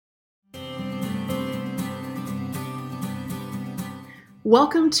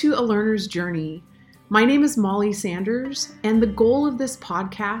Welcome to A Learner's Journey. My name is Molly Sanders, and the goal of this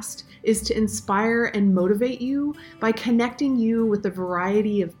podcast is to inspire and motivate you by connecting you with a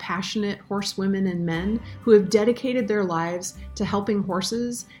variety of passionate horsewomen and men who have dedicated their lives to helping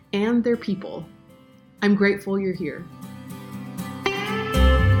horses and their people. I'm grateful you're here.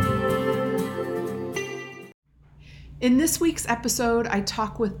 In this week's episode, I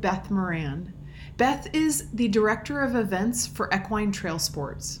talk with Beth Moran. Beth is the Director of Events for Equine Trail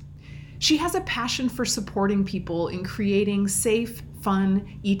Sports. She has a passion for supporting people in creating safe,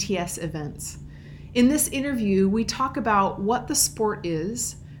 fun ETS events. In this interview, we talk about what the sport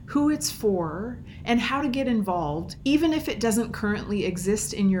is, who it's for, and how to get involved, even if it doesn't currently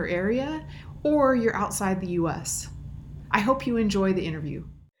exist in your area or you're outside the US. I hope you enjoy the interview.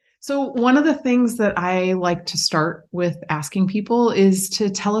 So one of the things that I like to start with asking people is to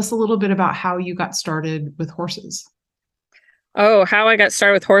tell us a little bit about how you got started with horses. Oh, how I got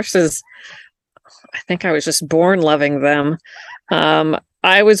started with horses. I think I was just born loving them.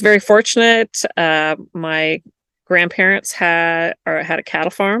 I was very fortunate. My grandparents had a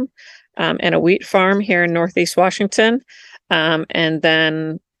cattle farm and a wheat farm here in Northeast Washington. And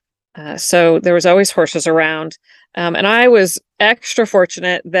then so there was always horses around. And I was extra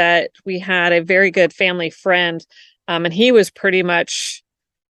fortunate that we had a very good family friend. And he was pretty much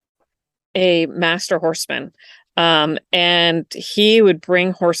a master horseman. And he would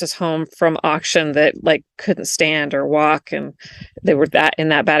bring horses home from auction that couldn't stand or walk, and they were in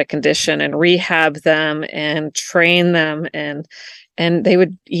that bad a condition, and rehab them and train them, and they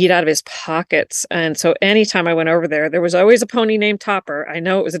would eat out of his pockets. And so anytime I went over there was always a pony named Topper. I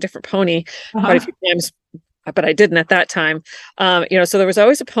know it was a different pony quite a few times, but I didn't at that time. So there was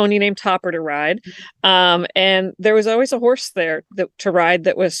always a pony named Topper to ride. And there was always a horse there to ride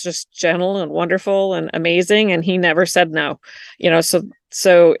that was just gentle and wonderful and amazing. And he never said no,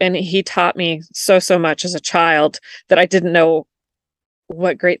 and he taught me so much as a child that I didn't know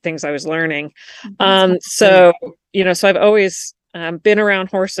what great things I was learning. So I've always been around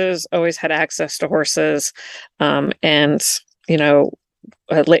horses, always had access to horses. In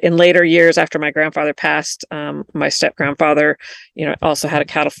later years after my grandfather passed, my step grandfather, also had a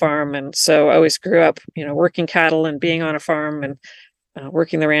cattle farm. And so I always grew up, working cattle and being on a farm and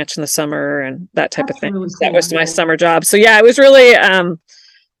working the ranch in the summer and that type of thing. Really cool. That was my summer job. So yeah, it was really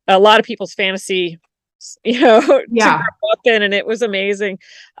a lot of people's fantasy, to grow up in, and it was amazing.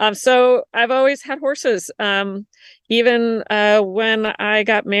 So I've always had horses. Even when I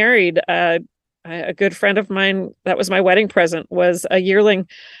got married, a good friend of mine, that was my wedding present, was a yearling.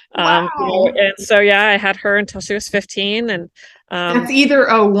 Wow. And so, I had her until she was 15. And that's either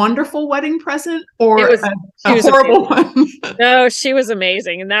a wonderful wedding present or a horrible one. No, she was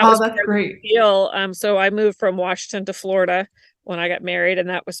amazing. And that was that's great. The deal. So I moved from Washington to Florida when I got married, and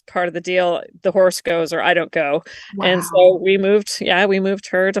that was part of the deal. The horse goes or I don't go. Wow. And so we moved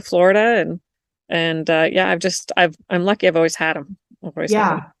her to Florida, and I'm lucky. I've always had them.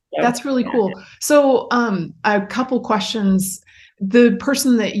 That's really cool. So a couple questions. The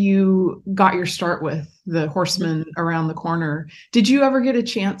person that you got your start with, the horseman around the corner, did you ever get a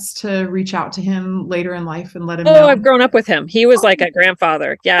chance to reach out to him later in life and let him know? I've grown up with him. He was like a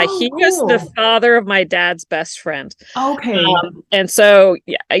grandfather. Yeah, he was the father of my dad's best friend. Okay. And so,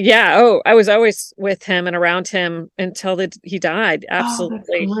 I was always with him and around him until he died.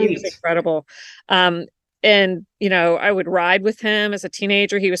 Absolutely. He was incredible. And, I would ride with him as a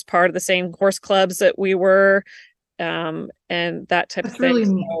teenager. He was part of the same horse clubs that we were, and that type of thing. Really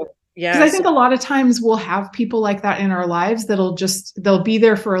neat. Because I think a lot of times we'll have people like that in our lives they'll be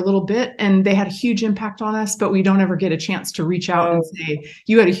there for a little bit and they had a huge impact on us, but we don't ever get a chance to reach out and say,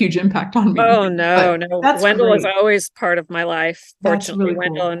 you had a huge impact on me. Oh, no. Wendell was always part of my life. Fortunately, really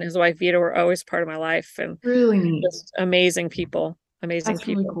Wendell and his wife Vita were always part of my life, and really neat. Just amazing people. That's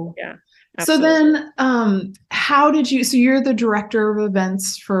people. Really cool. Yeah. Absolutely. So then, how did you? So you're the director of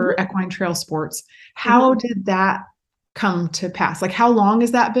events for Equine Trail Sports. How did that come to pass? How long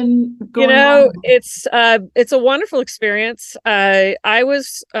has that been going on? It's a wonderful experience. I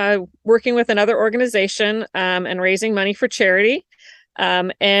was working with another organization and raising money for charity,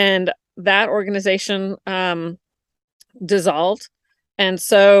 and that organization dissolved. And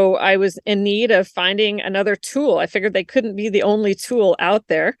so I was in need of finding another tool. I figured they couldn't be the only tool out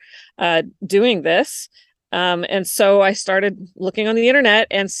there doing this. And so I started looking on the internet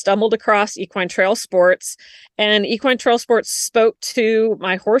and stumbled across Equine Trail Sports. And Equine Trail Sports spoke to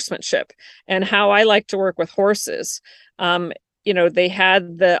my horsemanship and how I like to work with horses. They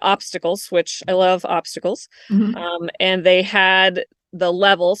had the obstacles, which I love obstacles. And they had the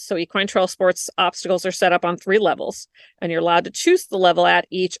levels. So equine trail sports obstacles are set up on 3 levels, and you're allowed to choose the level at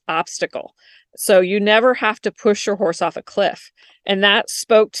each obstacle. So you never have to push your horse off a cliff. And that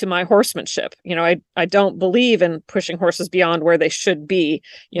spoke to my horsemanship. I don't believe in pushing horses beyond where they should be.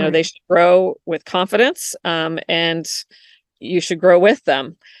 Right. They should grow with confidence, and you should grow with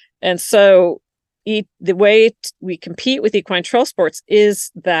them. And so the way we compete with equine trail sports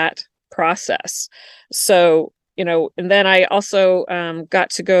is that process. So, and then I also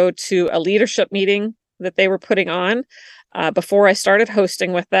got to go to a leadership meeting that they were putting on before I started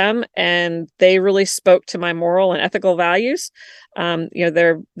hosting with them, and they really spoke to my moral and ethical values.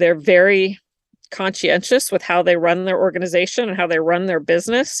 They're very conscientious with how they run their organization and how they run their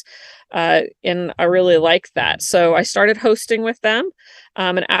business. And I really like that. So I started hosting with them.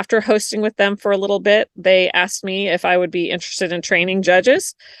 And after hosting with them for a little bit, they asked me if I would be interested in training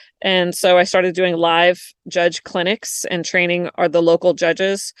judges. And so I started doing live judge clinics and training the local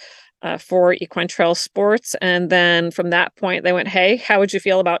judges for equine trail sports. And then from that point, they went, "Hey, how would you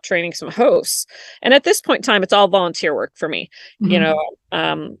feel about training some hosts?" And at this point in time, it's all volunteer work for me.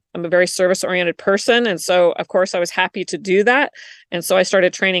 I'm a very service-oriented person. And so, of course, I was happy to do that. And so I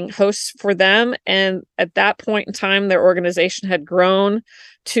started training hosts for them. And at that point in time, their organization had grown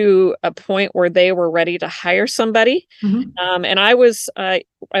to a point where they were ready to hire somebody. And I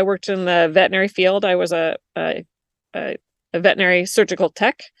worked in the veterinary field. I was a veterinary surgical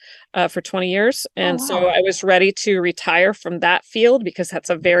tech for 20 years. And so I was ready to retire from that field because that's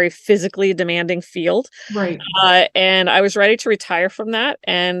a very physically demanding field. Right. And I was ready to retire from that.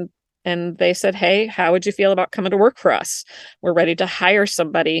 And they said, "Hey, how would you feel about coming to work for us? We're ready to hire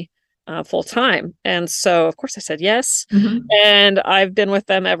somebody full time." And so, of course, I said yes. And I've been with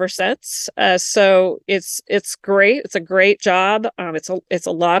them ever since. So it's great. It's a great job. It's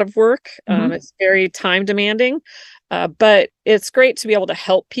a lot of work. It's very time demanding. But it's great to be able to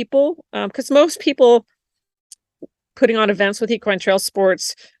help people because most people putting on events with equine trail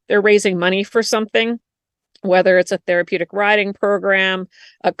sports, they're raising money for something, whether it's a therapeutic riding program,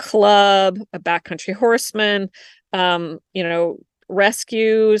 a club, a backcountry horseman,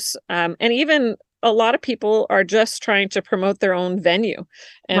 rescues, and even a lot of people are just trying to promote their own venue.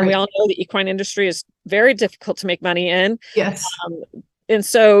 And we all know the equine industry is very difficult to make money in. Yes. And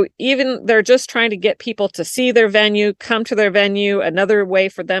so even they're just trying to get people to see their venue, come to their venue, another way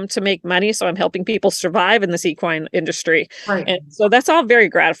for them to make money. So I'm helping people survive in this equine industry. Right. And so that's all very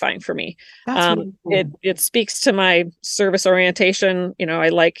gratifying for me. That's really cool. It speaks to my service orientation. I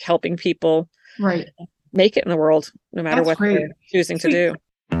like helping people make it in the world, no matter what they're choosing to do.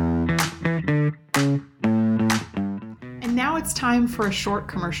 And now it's time for a short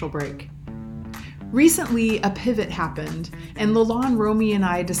commercial break. Recently, a pivot happened, and Lalon, Romy, and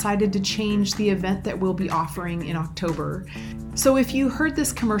I decided to change the event that we'll be offering in October. So if you heard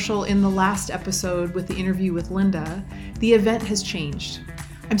this commercial in the last episode with the interview with Linda, the event has changed.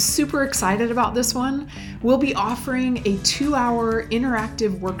 I'm super excited about this one. We'll be offering a 2-hour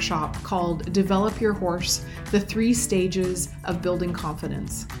interactive workshop called Develop Your Horse, the 3 stages of building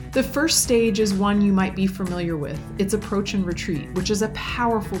confidence. The first stage is one you might be familiar with. It's approach and retreat, which is a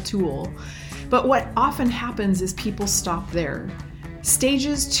powerful tool. But what often happens is people stop there.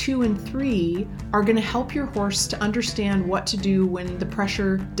 Stages 2 and 3 are going to help your horse to understand what to do when the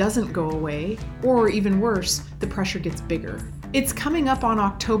pressure doesn't go away, or even worse, the pressure gets bigger. It's coming up on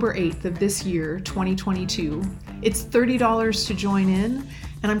October 8th of this year, 2022. It's $30 to join in,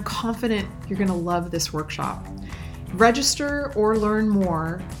 and I'm confident you're going to love this workshop. Register or learn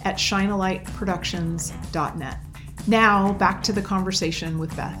more at shinealightproductions.net. Now, back to the conversation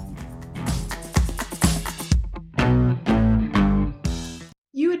with Beth.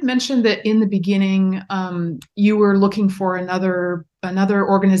 You had mentioned that in the beginning, you were looking for another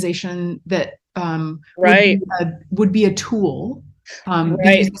organization that would be a tool.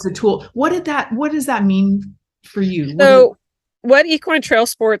 Be used as a tool. What does that mean for you? So, what Equine Trail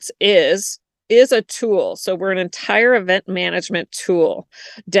Sports is a tool. So we're an entire event management tool,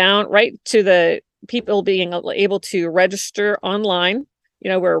 down right to the people being able to register online.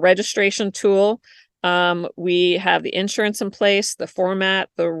 We're a registration tool. We have the insurance in place, the format,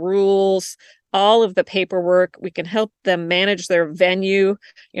 the rules, all of the paperwork. We can help them manage their venue,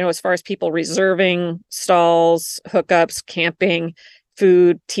 as far as people reserving stalls, hookups, camping,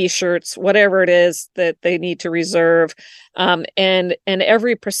 food, t-shirts, whatever it is that they need to reserve. And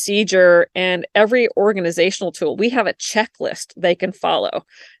every procedure and every organizational tool, we have a checklist they can follow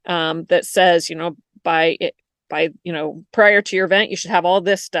that says, by prior to your event, you should have all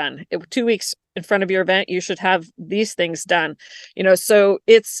this done. 2 weeks in front of your event, you should have these things done. So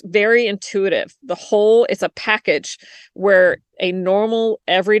it's very intuitive. It's a package where a normal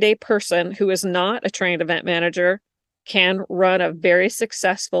everyday person who is not a trained event manager can run a very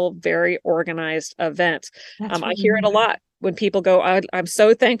successful, very organized event. I hear it a lot when people go, I'm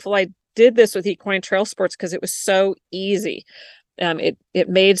so thankful I did this with Equine Trail Sports because it was so easy. It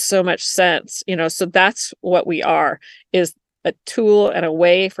made so much sense, so that's what we are, is a tool and a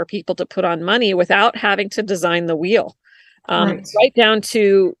way for people to put on money without having to design the wheel. Right down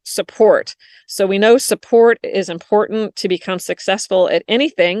to support. So we know support is important to become successful at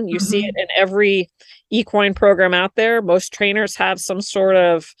anything. You see it in every equine program out there. Most trainers have some sort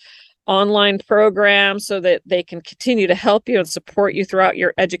of online program so that they can continue to help you and support you throughout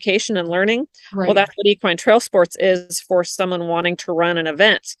your education and learning. Well, that's what Equine Trail Sports is for someone wanting to run an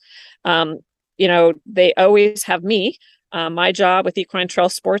event. They always have me. My job with Equine Trail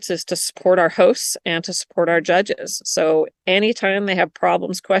Sports is to support our hosts and to support our judges. So anytime they have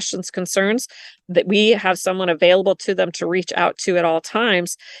problems, questions, concerns, that we have someone available to them to reach out to at all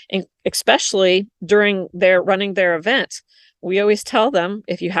times, and especially during their running their event. We always tell them,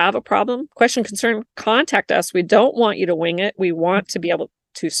 if you have a problem, question, concern, contact us. We don't want you to wing it. We want to be able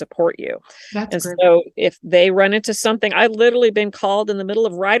to support you. That's great. So if they run into something, I've literally been called in the middle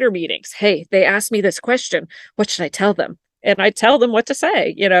of rider meetings. Hey, they asked me this question. What should I tell them? And I tell them what to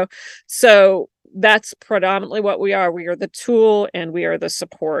say, So that's predominantly what we are. We are the tool and we are the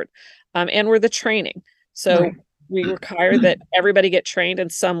support, and we're the training. So we require that everybody get trained in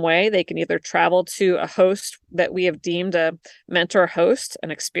some way. They can either travel to a host that we have deemed a mentor host,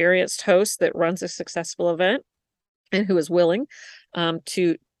 an experienced host that runs a successful event and who is willing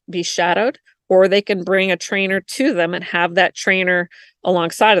to be shadowed, or they can bring a trainer to them and have that trainer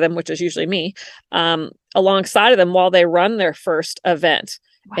alongside of them, which is usually me, alongside of them while they run their first event.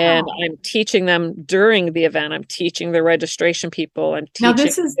 Wow. And I'm teaching them during the event. I'm teaching the registration people. I'm teaching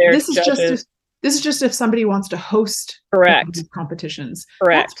this is just if somebody wants to host competitions.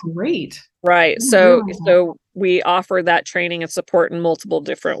 Correct. That's great. Right. So we offer that training and support in multiple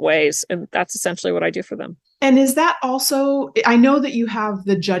different ways. And that's essentially what I do for them. And is that also, I know that you have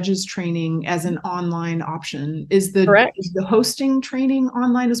the judges training as an online option. Is the hosting training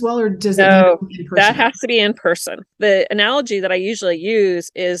online as well, or does it have to be in person? That has to be in person. The analogy that I usually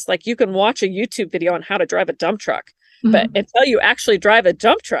use is like, you can watch a YouTube video on how to drive a dump truck, but until you actually drive a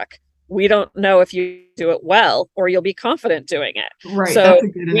dump truck, we don't know if you do it well or you'll be confident doing it. Right. So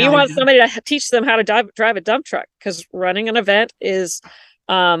we want somebody to teach them how to drive a dump truck, because running an event is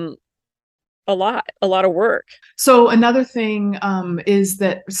a lot of work. So another thing is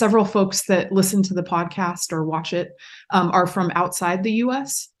that several folks that listen to the podcast or watch it are from outside the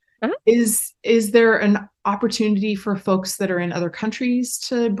US. Is there an opportunity for folks that are in other countries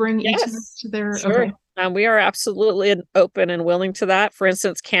to bring ETS to their? Sure. Okay. We are absolutely open and willing to that. For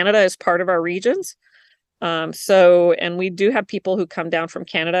instance, Canada is part of our regions. And we do have people who come down from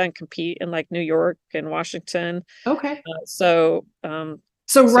Canada and compete in like New York and Washington. Okay. So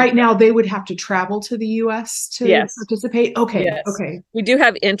right now they would have to travel to the US to participate. Okay. Yes. Okay. We do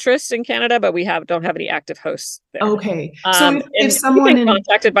have interest in Canada, but we don't have any active hosts there. Okay. So if someone is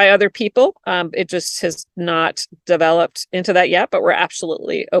contacted by other people, it just has not developed into that yet, but we're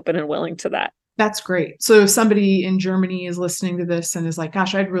absolutely open and willing to that. That's great. So if somebody in Germany is listening to this and is like,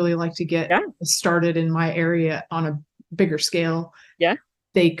 gosh, I'd really like to get started in my area on a bigger scale. Yeah.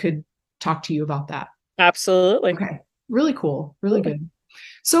 They could talk to you about that. Absolutely. Okay. Really cool. Really good.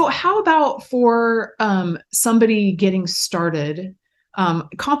 So how about for somebody getting started?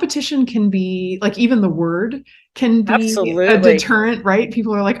 Competition can be, like, even the word can be a deterrent, right?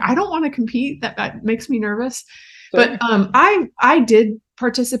 People are like, I don't want to compete. That makes me nervous. Sure. But I did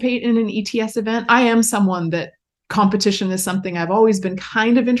participate in an ETS event. I am someone that competition is something I've always been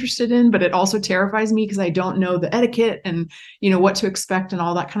kind of interested in, but it also terrifies me because I don't know the etiquette and, what to expect and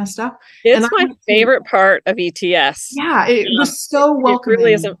all that kind of stuff. It's my favorite part of ETS. Yeah, it was so welcoming. It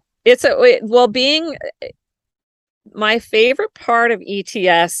really is. My favorite part of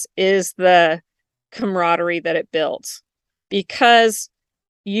ETS is the camaraderie that it builds, because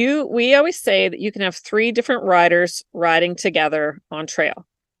we always say that you can have 3 different riders riding together on trail,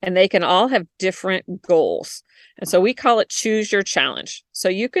 and they can all have different goals. And so we call it choose your challenge. So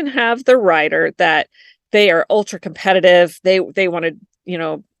you can have the rider that they are ultra competitive. They want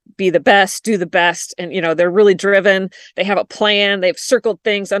to, be the best, do the best. And, they're really driven. They have a plan. They've circled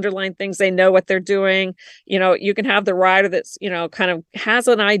things, underlined things. They know what they're doing. You can have the rider that's, kind of has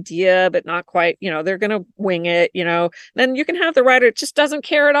an idea, but not quite, they're going to wing it, Then you can have the rider that just doesn't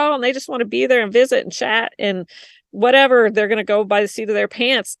care at all. And they just want to be there and visit and chat and whatever. They're going to go by the seat of their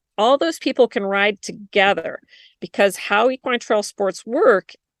pants. all those people can ride together, because how equine trail sports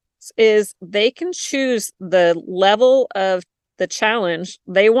work is they can choose the level of the challenge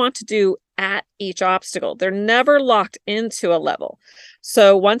they want to do at each obstacle. They're never locked into a level.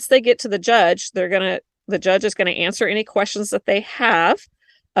 So once they get to the judge, the judge is going to answer any questions that they have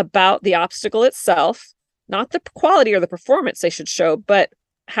about the obstacle itself, not the quality or the performance they should show, but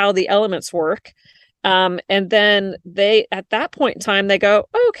how the elements work. And then at that point in time, they go,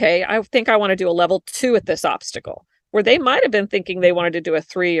 okay, I think I want to do a level 2 at this obstacle, where they might have been thinking they wanted to do a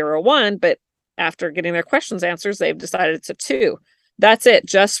 3 or a 1, but after getting their questions answered, they've decided it's a 2. That's it,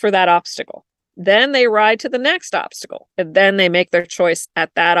 just for that obstacle. Then they ride to the next obstacle, and then they make their choice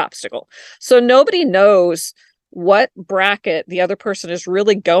at that obstacle. So nobody knows what bracket the other person is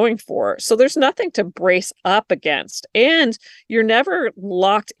really going for. So there's nothing to brace up against. And you're never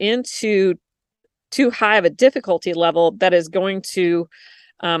locked into too high of a difficulty level that is going to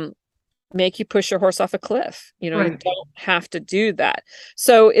make you push your horse off a cliff. You don't have to do that.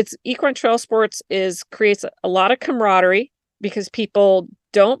 So it's equine trail sports creates a lot of camaraderie, because people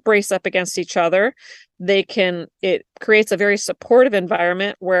don't brace up against each other. It creates a very supportive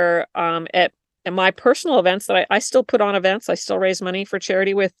environment where at my personal events that I still put on events, I still raise money for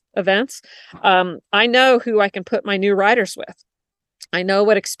charity with events. I know who I can put my new riders with. I know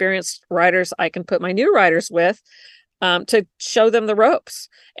what experienced riders I can put my new riders with to show them the ropes.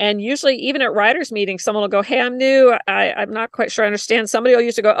 And usually even at riders meetings, someone will go, hey, I'm new. I'm not quite sure I understand. Somebody will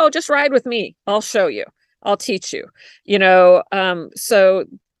usually go, oh, just ride with me. I'll show you. I'll teach you, so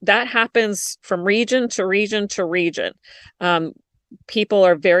that happens from region to region to region. People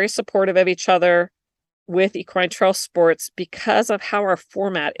are very supportive of each other with equine trail sports because of how our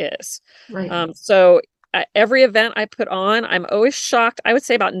format is. Right. So every event I put on, I'm always shocked. I would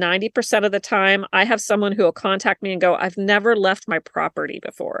say about 90% of the time, I have someone who will contact me and go, I've never left my property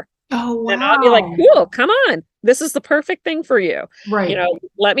before. Oh, wow. And I'll be like, cool, come on. This is the perfect thing for you. Right.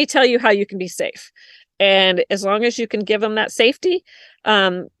 Let me tell you how you can be safe. And as long as you can give them that safety,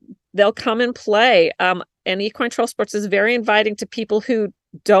 they'll come and play. And equine trail sports is very inviting to people who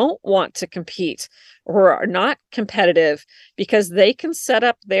don't want to compete or are not competitive, because they can set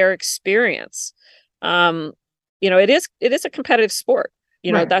up their experience. It is a competitive sport.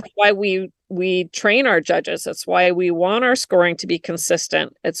 That's why we train our judges. That's why we want our scoring to be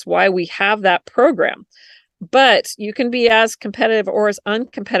consistent. It's why we have that program. But you can be as competitive or as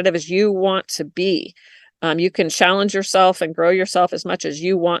uncompetitive as you want to be. You can challenge yourself and grow yourself as much as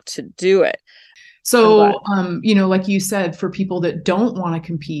you want to do it. So, like you said, for people that don't want to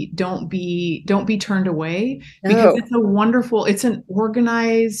compete, don't be turned away, because it's an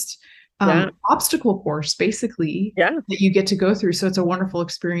organized obstacle course, basically, that you get to go through. So it's a wonderful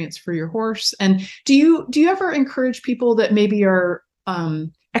experience for your horse. And do you ever encourage people that maybe are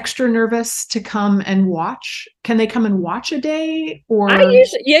extra nervous to come and watch? Can they come and watch a day? Or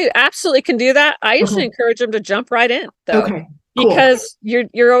you absolutely can do that. I usually encourage them to jump right in, though. Okay, cool. Because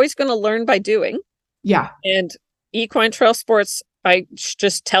you're always going to learn by doing. Yeah. And equine trail sports, I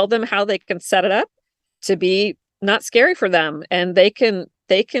just tell them how they can set it up to be not scary for them, and they can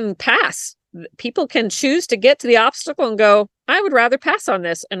pass. People can choose to get to the obstacle and go, I would rather pass on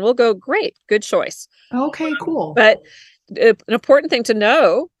this, and we'll go, great, good choice. Okay, cool. But an important thing to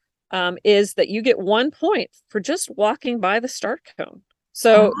know is that you get 1 point for just walking by the start cone.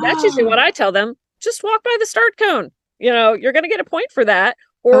 So that's usually what I tell them. Just walk by the start cone. You're going to get a point for that.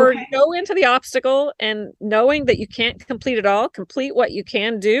 Or go into the obstacle, and knowing that you can't complete it all, complete what you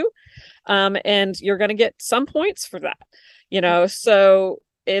can do. And you're going to get some points for that. So,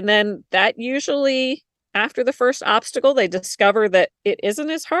 and then that usually after the first obstacle, they discover that it isn't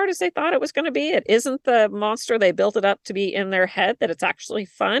as hard as they thought it was going to be. It isn't the monster they built it up to be in their head, that it's actually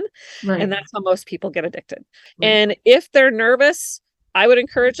fun. Right. And that's how most people get addicted. Right. And if they're nervous, I would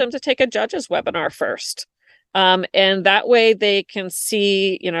encourage them to take a judge's webinar first. And that way they can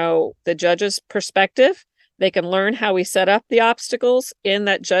see, the judge's perspective. They can learn how we set up the obstacles in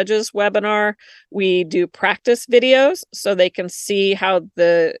that judge's webinar. We do practice videos so they can see how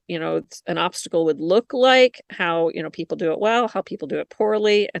an obstacle would look like, how, people do it well, how people do it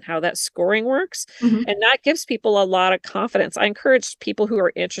poorly, and how that scoring works. Mm-hmm. And that gives people a lot of confidence. I encourage people who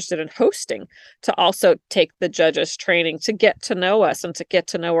are interested in hosting to also take the judge's training to get to know us and to get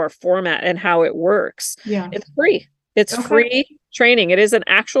to know our format and how it works. Yeah. It's free. It's free training. It is an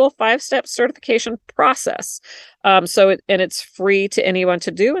actual 5-step certification process. It's free to anyone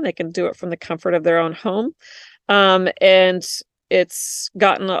to do, and they can do it from the comfort of their own home. And it's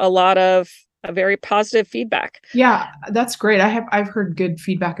gotten a lot of a very positive feedback. Yeah, that's great. I've heard good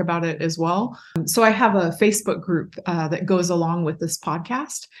feedback about it as well. So I have a Facebook group that goes along with this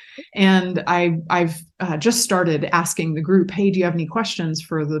podcast, and I've just started asking the group, "Hey, do you have any questions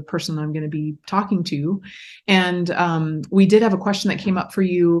for the person I'm going to be talking to?" And we did have a question that came up for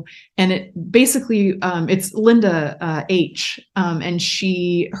you, and it basically it's Linda H, and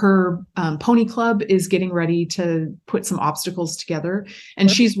her pony club is getting ready to put some obstacles together,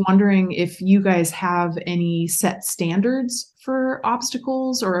 and she's wondering if you guys have any set standards for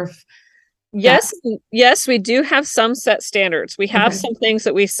obstacles, or if Yes, we do have some set standards. We have some things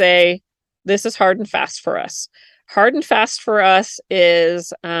that we say, this is hard and fast for us. Hard and fast for us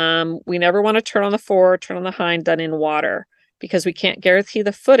is we never want to turn on the fore, turn on the hind done in water, because we can't guarantee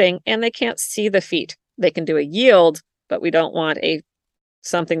the footing and they can't see the feet. They can do a yield, but we don't want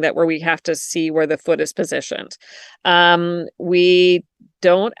something where we have to see where the foot is positioned. We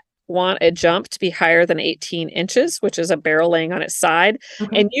don't want a jump to be higher than 18 inches, which is a barrel laying on its side.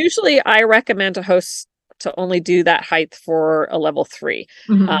 And usually I recommend to hosts to only do that height for a level 3.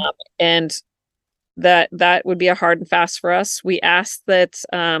 And that would be a hard and fast for us. We ask that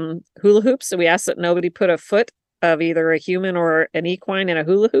hula hoops, so we ask that nobody put a foot of either a human or an equine in a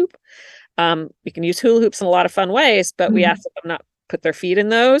hula hoop. We can use hula hoops in a lot of fun ways, but we ask them not put their feet in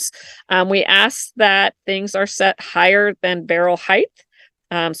those. We ask that things are set higher than barrel height,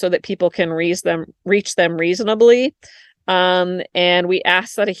 so that people can reach them reasonably. And we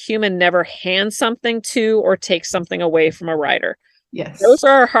ask that a human never hand something to or take something away from a rider. Yes. Those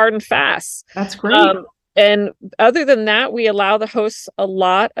are hard and fast. That's great. And other than that, we allow the hosts a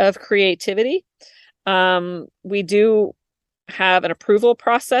lot of creativity. We do have an approval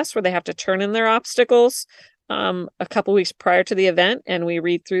process where they have to turn in their obstacles a couple weeks prior to the event, and we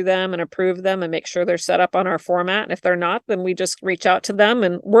read through them and approve them and make sure they're set up on our format. And if they're not, then we just reach out to them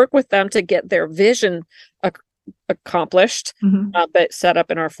and work with them to get their vision accomplished, but set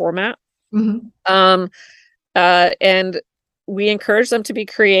up in our format. And we encourage them to be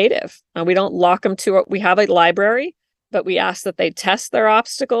creative. We don't lock them to it. We have a library, but we ask that they test their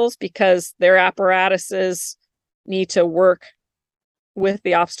obstacles because their apparatuses need to work with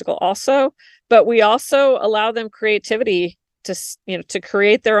the obstacle also. But we also allow them creativity to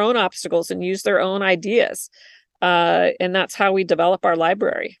create their own obstacles and use their own ideas. And that's how we develop our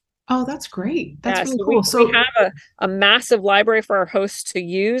library. Oh, that's great. That's really cool. So we have a massive library for our hosts to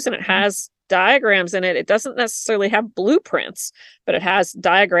use, and it has diagrams in it. It doesn't necessarily have blueprints, but it has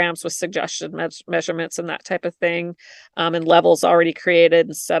diagrams with suggested measurements and that type of thing, and levels already created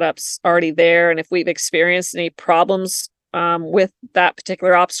and setups already there. And if we've experienced any problems with that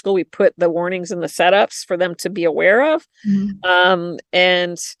particular obstacle, we put the warnings in the setups for them to be aware of. But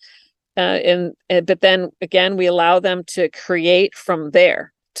then again, we allow them to create from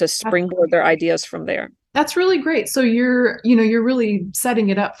there, to springboard their ideas from there. That's really great. So you're really setting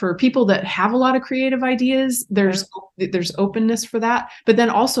it up for people that have a lot of creative ideas. There's openness for that. But then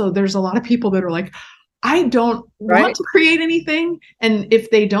also there's a lot of people that are like, I don't want to create anything. And if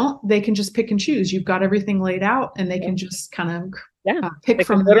they don't, they can just pick and choose. You've got everything laid out and they can just kind of pick they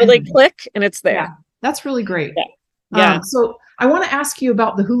from can literally click and it's there. Yeah, that's really great. So I want to ask you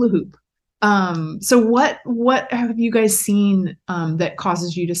about the hula hoop. So what have you guys seen that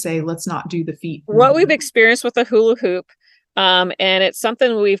causes you to say, let's not do the feet? What we've experienced with the hula hoop, and it's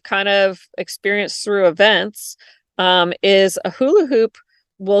something we've kind of experienced through events, is a hula hoop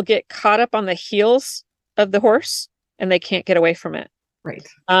will get caught up on the heels of the horse and they can't get away from it. Right.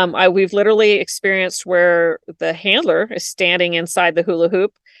 We've literally experienced where the handler is standing inside the hula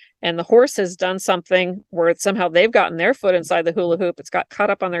hoop and the horse has done something where somehow they've gotten their foot inside the hula hoop. It's got caught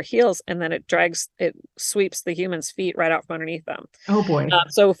up on their heels, and then it sweeps the human's feet right out from underneath them. Oh boy.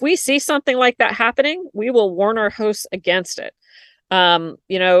 So if we see something like that happening, we will warn our hosts against it.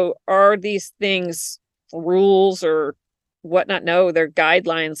 Are these things rules or whatnot? No, they're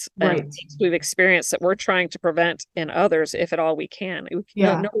guidelines and things we've experienced that we're trying to prevent in others, if at all we can.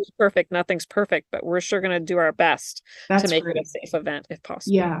 Nobody's perfect, nothing's perfect, but we're sure going to do our best to make it a safe event if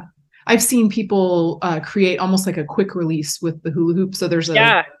possible. Yeah. I've seen people create almost like a quick release with the hula hoop. So there's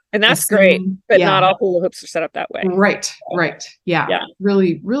and that's great, but not all hula hoops are set up that way. Right. Yeah.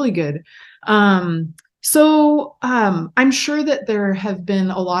 Really, really good. So I'm sure that there have been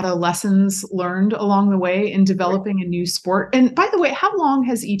a lot of lessons learned along the way in developing a new sport. And by the way, how long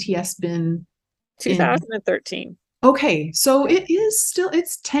has ETS been? 2013. Okay, so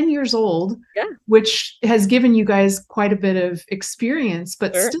it's 10 years old, which has given you guys quite a bit of experience,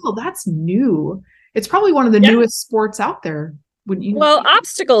 but still that's new. It's probably one of the newest sports out there, wouldn't you? Well,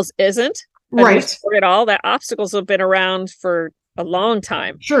 obstacles isn't. Right. At all that obstacles have been around for a long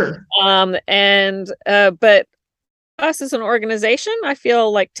time. Sure. But us as an organization, I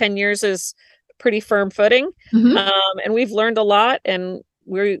feel like 10 years is pretty firm footing. Hmm. And we've learned a lot, and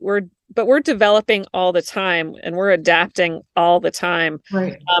we're developing all the time, and we're adapting all the time.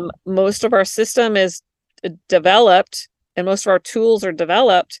 Right. Most of our system is developed, and most of our tools are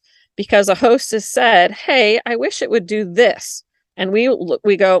developed because a host has said, "Hey, I wish it would do this," and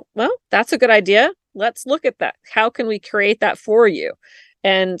we go, "Well, that's a good idea. Let's look at that. How can we create that for you?"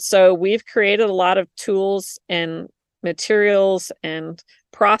 And so we've created a lot of tools and materials and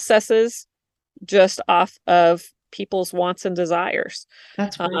processes just off of people's wants and desires,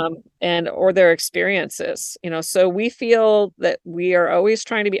 That's great. and or their experiences. So we feel that we are always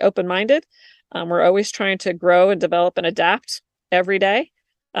trying to be open-minded. We're always trying to grow and develop and adapt every day.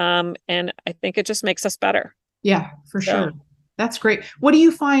 And I think it just makes us better. Yeah, for So sure. That's great. What do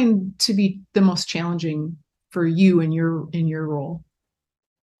you find to be the most challenging for you in your role?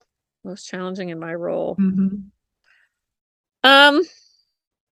 most challenging in my role. Hmm. Um,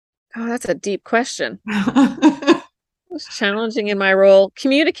 oh, that's a deep question. Most challenging in my role,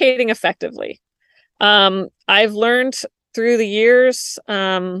 communicating effectively. I've learned through the years,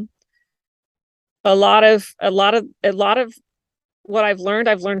 a lot of what I've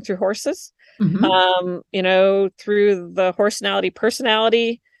learned through horses. Hmm. Through the horsenality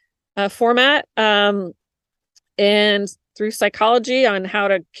personality format, and through psychology on how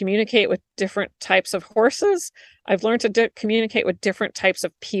to communicate with different types of horses. I've learned to communicate with different types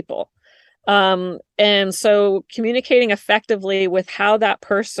of people. And so communicating effectively with how that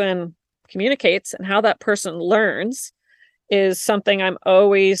person communicates and how that person learns is something I'm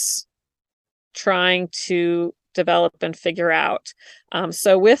always trying to develop and figure out.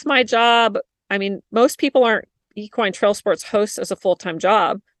 So with my job, I mean, most people aren't equine trail sports hosts as a full-time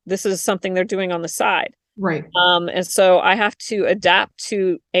job. This is something they're doing on the side. Right. And so I have to adapt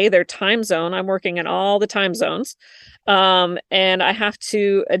to their time zone. I'm working in all the time zones. And I have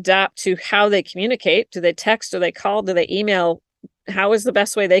to adapt to how they communicate. Do they text? Do they call? Do they email? How is the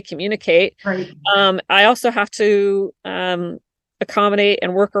best way they communicate? Right. I also have to accommodate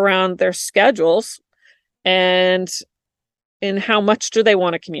and work around their schedules, and in how much do they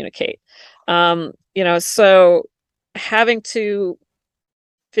want to communicate. So having to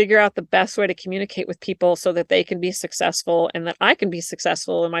figure out the best way to communicate with people so that they can be successful and that I can be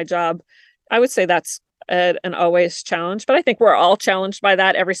successful in my job, I would say that's an always challenge, but I think we're all challenged by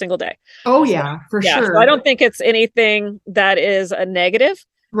that every single day. Oh So, yeah, for yeah, so sure. I don't think it's anything that is a negative.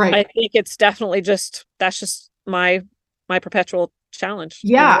 I Right. think it's definitely that's just my perpetual challenge.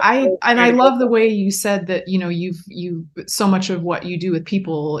 Yeah, I Trying to go love the way you said that, you so much of what you do with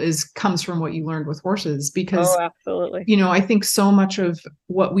people comes from what you learned with horses, Oh, because absolutely. I think so much of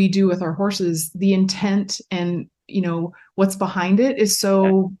what we do with our horses, the intent and, what's behind it is Yeah.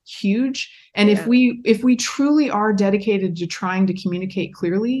 so huge. And if Yeah. we truly are dedicated to trying to communicate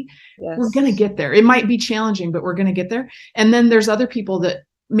clearly, we're Yes. going to get there. It might be challenging, but we're going to get there. And then there's other people that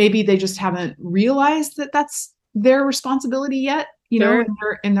maybe they just haven't realized that that's their responsibility yet, Sure.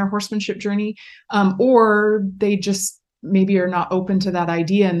 in their horsemanship journey, or they just maybe are not open to that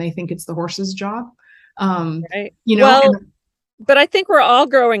idea and they think it's the horse's job. Right. And Well, but I think we're all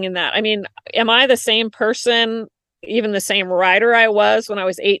growing in that. I mean, am I the same person, even the same rider I was when I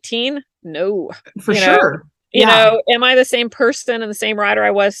was 18? No. for sure. You Yeah. know, am I the same person and the same rider I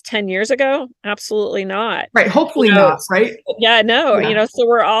was 10 years ago? Absolutely not. Right. Hopefully not. Right. Yeah, no, Yeah. so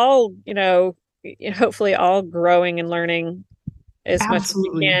we're all, hopefully all growing and learning as much as we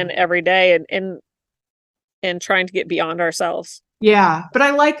Absolutely. can every day, and trying to get beyond ourselves. Yeah, but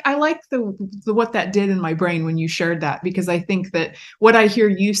I like the what that did in my brain when you shared that, because I think that what I hear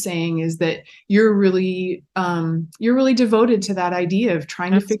you saying is that you're really devoted to that idea of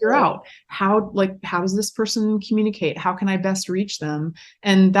trying to figure Absolutely. out how does this person communicate? How can I best reach them?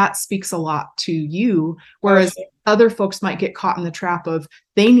 And that speaks a lot to you, Oh, whereas sure. other folks might get caught in the trap of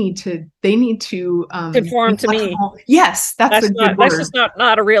they need to Conform be to me. flexible. Yes, that's a good That's word. just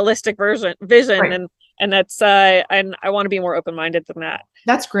not a realistic vision, Right. and that's and I want to be more open-minded than that.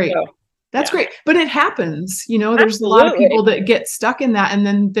 That's great. So, That's yeah. great. But it happens, there's a lot of Absolutely. people that get stuck in that and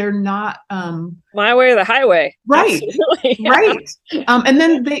then they're not My way or the highway. right. Absolutely. Yeah. Right. And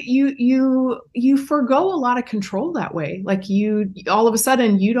then that you forgo a lot of control that way. Like you all of a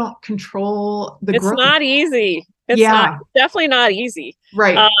sudden you don't control the It's growth. not easy. Yeah. Definitely not easy.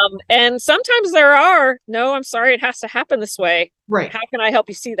 Right. And sometimes there are, no, I'm sorry, it has to happen this way. Right. How can I help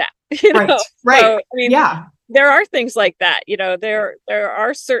you see that? Right. Right. So, I mean, Yeah. there are things like that. There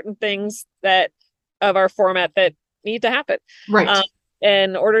are certain things that of our format that need to happen, Right.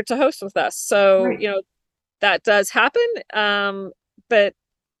 in order to host with us. So, Right. that does happen. But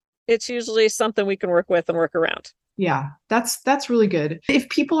it's usually something we can work with and work around. Yeah, that's really good. If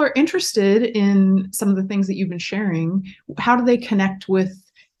people are interested in some of the things that you've been sharing, how do they connect with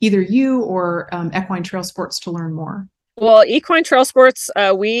either you or Equine Trail Sports to learn more? Well, Equine Trail Sports,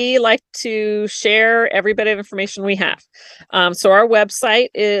 we like to share every bit of information we have. So our website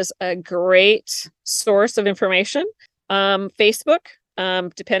is a great source of information. Facebook,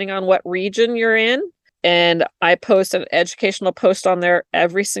 depending on what region you're in. And I post an educational post on there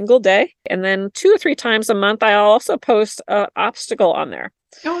every single day. And then 2 or 3 times a month, I'll also post an obstacle on there.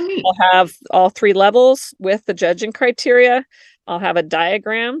 Oh, neat. I'll have all 3 levels with the judging criteria. I'll have a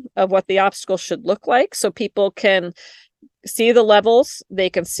diagram of what the obstacle should look like so people can see the levels, they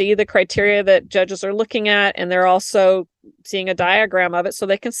can see the criteria that judges are looking at, and they're also seeing a diagram of it so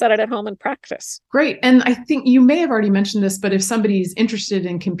they can set it at home and practice. Great. And I think you may have already mentioned this, but if somebody's interested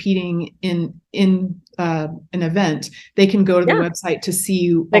in competing in an event, they can go to the website to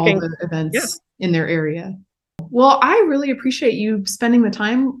see all the events in their area. Well, I really appreciate you spending the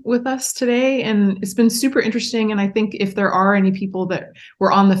time with us today, and it's been super interesting. And I think if there are any people that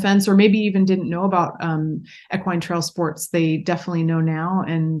were on the fence or maybe even didn't know about equine trail sports, they definitely know now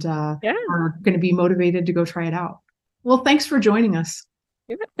and are going to be motivated to go try it out. Well, thanks for joining us.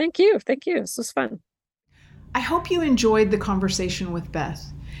 Thank you. Thank you. This was fun. I hope you enjoyed the conversation with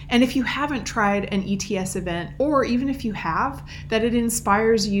Beth. And if you haven't tried an ETS event, or even if you have, that it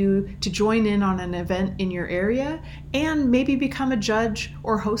inspires you to join in on an event in your area and maybe become a judge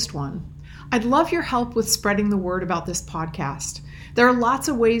or host one. I'd love your help with spreading the word about this podcast. There are lots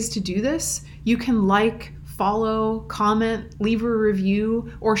of ways to do this. You can like, follow, comment, leave a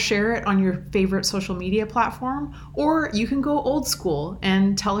review, or share it on your favorite social media platform, or you can go old school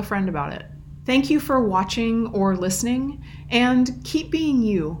and tell a friend about it. Thank you for watching or listening, and keep being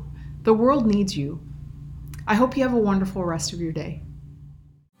you. The world needs you. I hope you have a wonderful rest of your day.